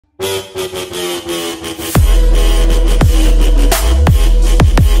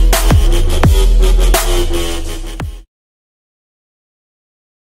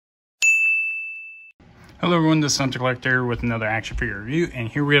Hello everyone, this is HunterCollector with another action figure review, and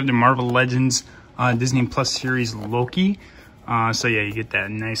here we have the Marvel Legends Disney Plus series Loki. So yeah, you get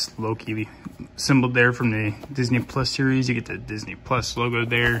that nice Loki symbol there from the Disney Plus series. You get the Disney Plus logo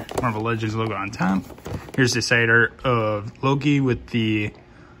there, Marvel Legends logo on top. Here's the side art of Loki with the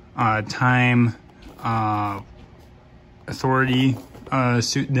Time Authority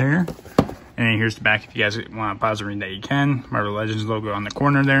suit there. And then here's the back if you guys want to pause and read that, you can. Marvel Legends logo on the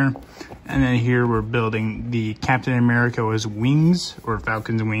corner there. And then here we're building the Captain America's wings, or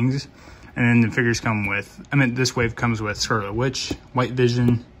Falcon's wings. And then the figures come with, this wave comes with Scarlet Witch, White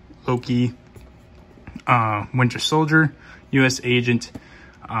Vision, Loki, Winter Soldier, US Agent,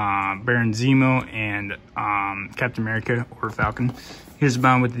 Baron Zemo, and Captain America or Falcon. Here's the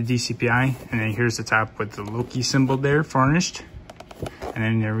bottom with the DCPI, and then here's the top with the Loki symbol there, varnished. And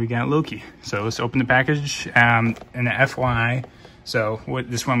then there we got Loki. So let's open the package. And the FYI, so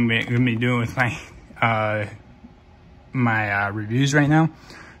what this one I'm gonna be doing with my reviews right now.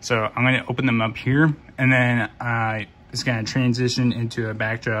 So I'm gonna open them up here, and then it's gonna transition into a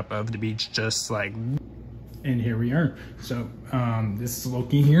backdrop of the beach, just like. And here we are. So this is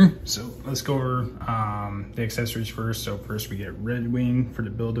Loki here. So let's go over the accessories first. So first we get Red Wing for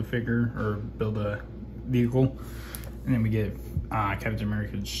the build a figure or build a vehicle. And then we get Captain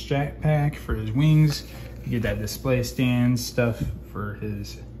America's jetpack for his wings. You get that display stand stuff for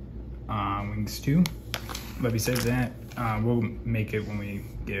his wings too. But besides that, we'll make it when we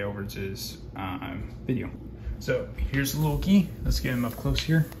get over to his video. So here's Loki. Let's get him up close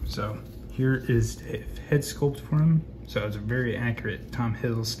here. So here is the head sculpt for him. So it's a very accurate Tom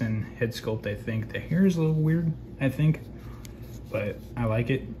Hiddleston head sculpt, I think. The hair is a little weird, I think, but I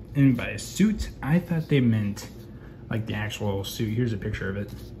like it. And by a suit, I thought they meant like the actual suit. Here's a picture of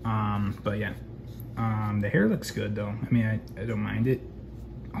it. But yeah, the hair looks good though. I mean, I don't mind it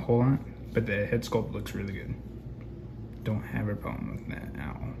a whole lot, but the head sculpt looks really good. Don't have a problem with that at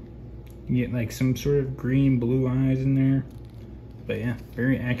all. You get like some sort of green, blue eyes in there. But yeah,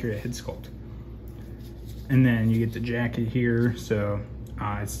 very accurate head sculpt. And then you get the jacket here. So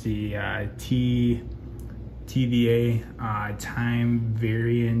it's the TVA Time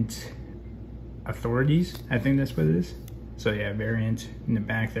Variant Authorities, I think that's what it is. So yeah, variant in the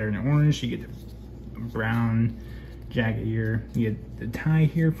back there in the orange. You get the brown jacket here. You get the tie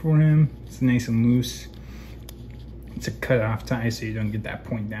here for him. It's nice and loose. It's a cut off tie, so you don't get that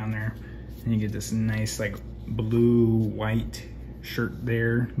point down there. And you get this nice like blue white shirt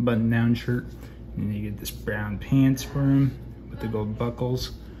there, button down shirt. And then you get this brown pants for him with the gold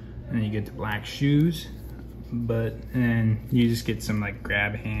buckles. And then you get the black shoes. And then you just get some like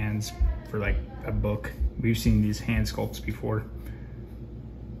grab hands for like a book. We've seen these hand sculpts before.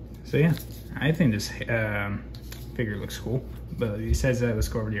 So yeah, I think this figure looks cool. But besides that, let's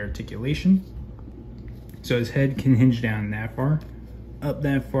go over the articulation. So his head can hinge down that far, up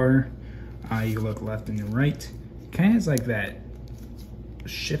that far. You can look left and right. Kind of has like that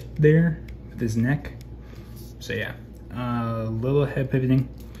shift there with his neck. So yeah, little head pivoting.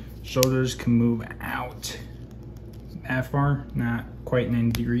 Shoulders can move out that far, not quite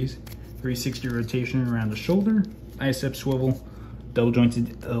 90 degrees. 360 rotation around the shoulder, bicep swivel, double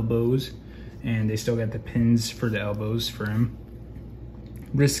jointed elbows, and they still got the pins for the elbows for him.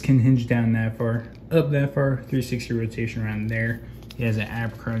 Wrists can hinge down that far, up that far, 360 rotation around there. He has an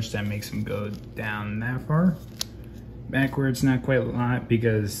ab crunch that makes him go down that far. Backwards, not quite a lot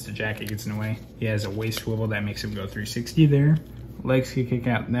because the jacket gets in the way. He has a waist swivel that makes him go 360 there. Legs can kick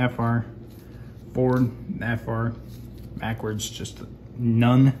out that far, forward that far, backwards just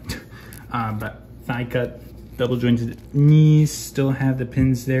none. But thigh cut, double jointed knees, still have the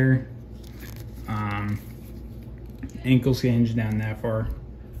pins there. Ankles can hinge down that far,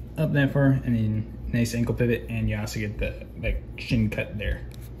 up that far, and then nice ankle pivot, and you also get the like shin cut there.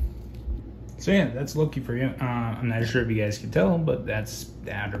 So yeah, that's Loki for you. I'm not sure if you guys can tell, but that's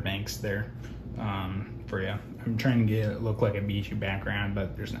the Outer Banks there for you. I'm trying to get it look like a beachy background,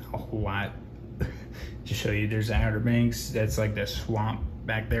 but there's not a whole lot to show you. There's the Outer Banks, that's like the swamp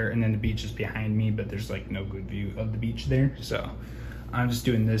back there, and then the beach is behind me, but there's like no good view of the beach there. So I'm just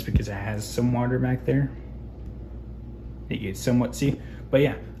doing this because it has some water back there. You can somewhat see, but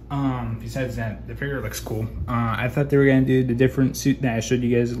yeah, besides that, the figure looks cool. I thought they were gonna do the different suit that I showed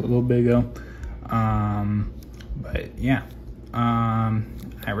you guys a little bit ago, but yeah,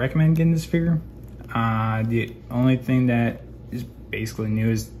 I recommend getting this figure. The only thing that is basically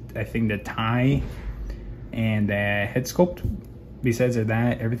new is I think the tie and the head sculpt, besides of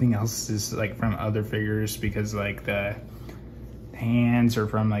that, everything else is like from other figures, because like the hands are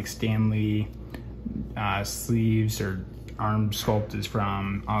from like Stanley, sleeves or arm sculpt is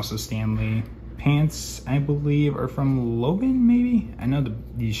from also Stanley. Pants, I believe, are from Logan, maybe? I know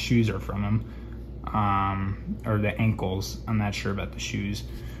these shoes are from him. Or the ankles, I'm not sure about the shoes.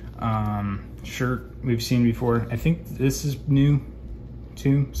 Shirt we've seen before. I think this is new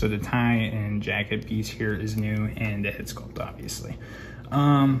too. So the tie and jacket piece here is new, and the head sculpt obviously.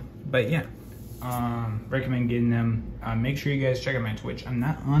 But yeah, recommend getting them. Make sure you guys check out my Twitch. I'm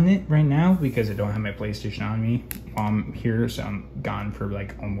not on it right now because I don't have my PlayStation on me while I'm here, so I'm gone for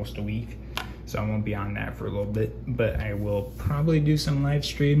like almost a week. So I won't be on that for a little bit, but I will probably do some live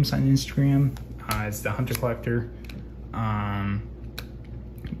streams on Instagram. It's the Hunter Collector.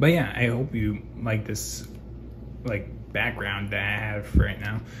 But yeah, I hope you like this like background that I have right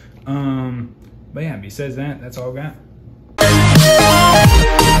now. But yeah, besides that, that's all I got.